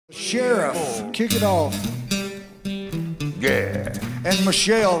Sheriff, kick it off. Yeah. And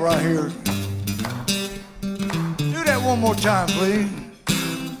Michelle right here. Do that one more time, please.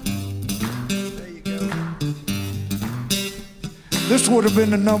 There you go. This would have been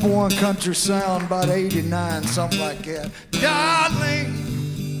the #1 country sound about '89, something like that. Darling,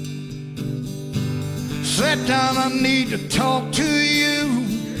 sit down, I need to talk to you.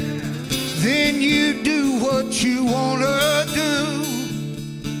 Then you do what you wanna do,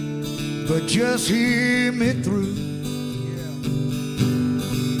 but just hear me through.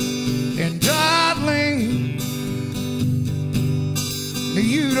 And darling,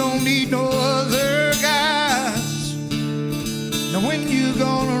 you don't need no other guys. Now when you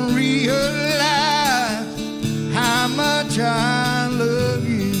gonna realize how much I love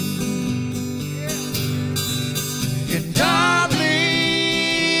you? And darling,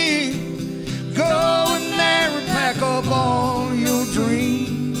 go in there and pack up all your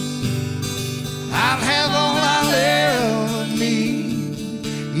dreams. I'll have all I'll ever need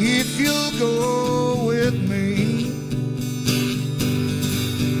if you'll go with me.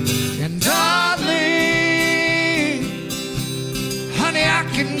 And darling, honey, I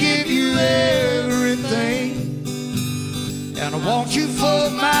can give you everything, and I want you for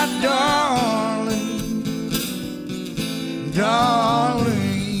my darling,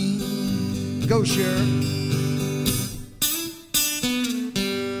 darling. Go, Sheriff.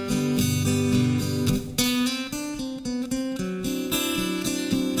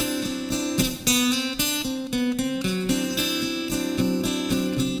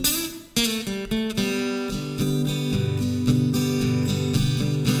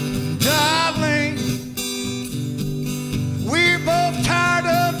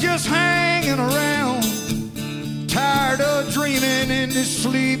 Hanging around, tired of dreaming in this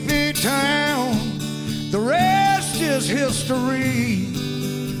sleepy town. The rest is history.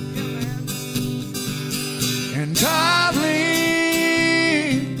 And darling,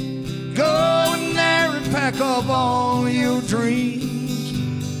 go in there and pack up all your dreams.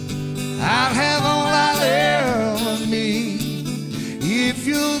 I'll have all I'll ever need if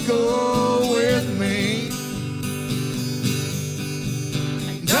you'll go with me.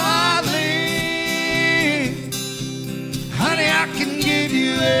 Darling, honey, I can give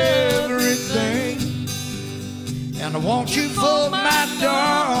you everything, and I want you for my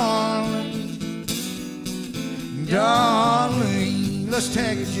darling, darling. Let's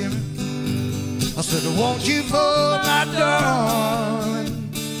tag it, Jimmy. I said I want you for my darling,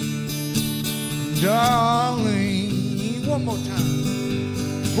 darling. One more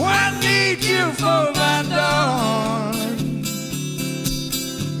time. Oh, I need you for my darling,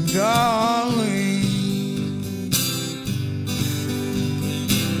 darling.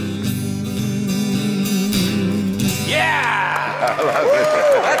 Yeah! I love it.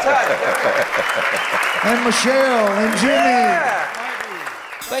 That's hot. And Michelle and Jimmy. Yeah.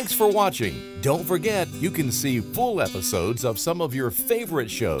 Thanks for watching. Don't forget, you can see full episodes of some of your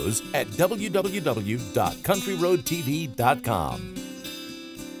favorite shows at www.countryroadtv.com.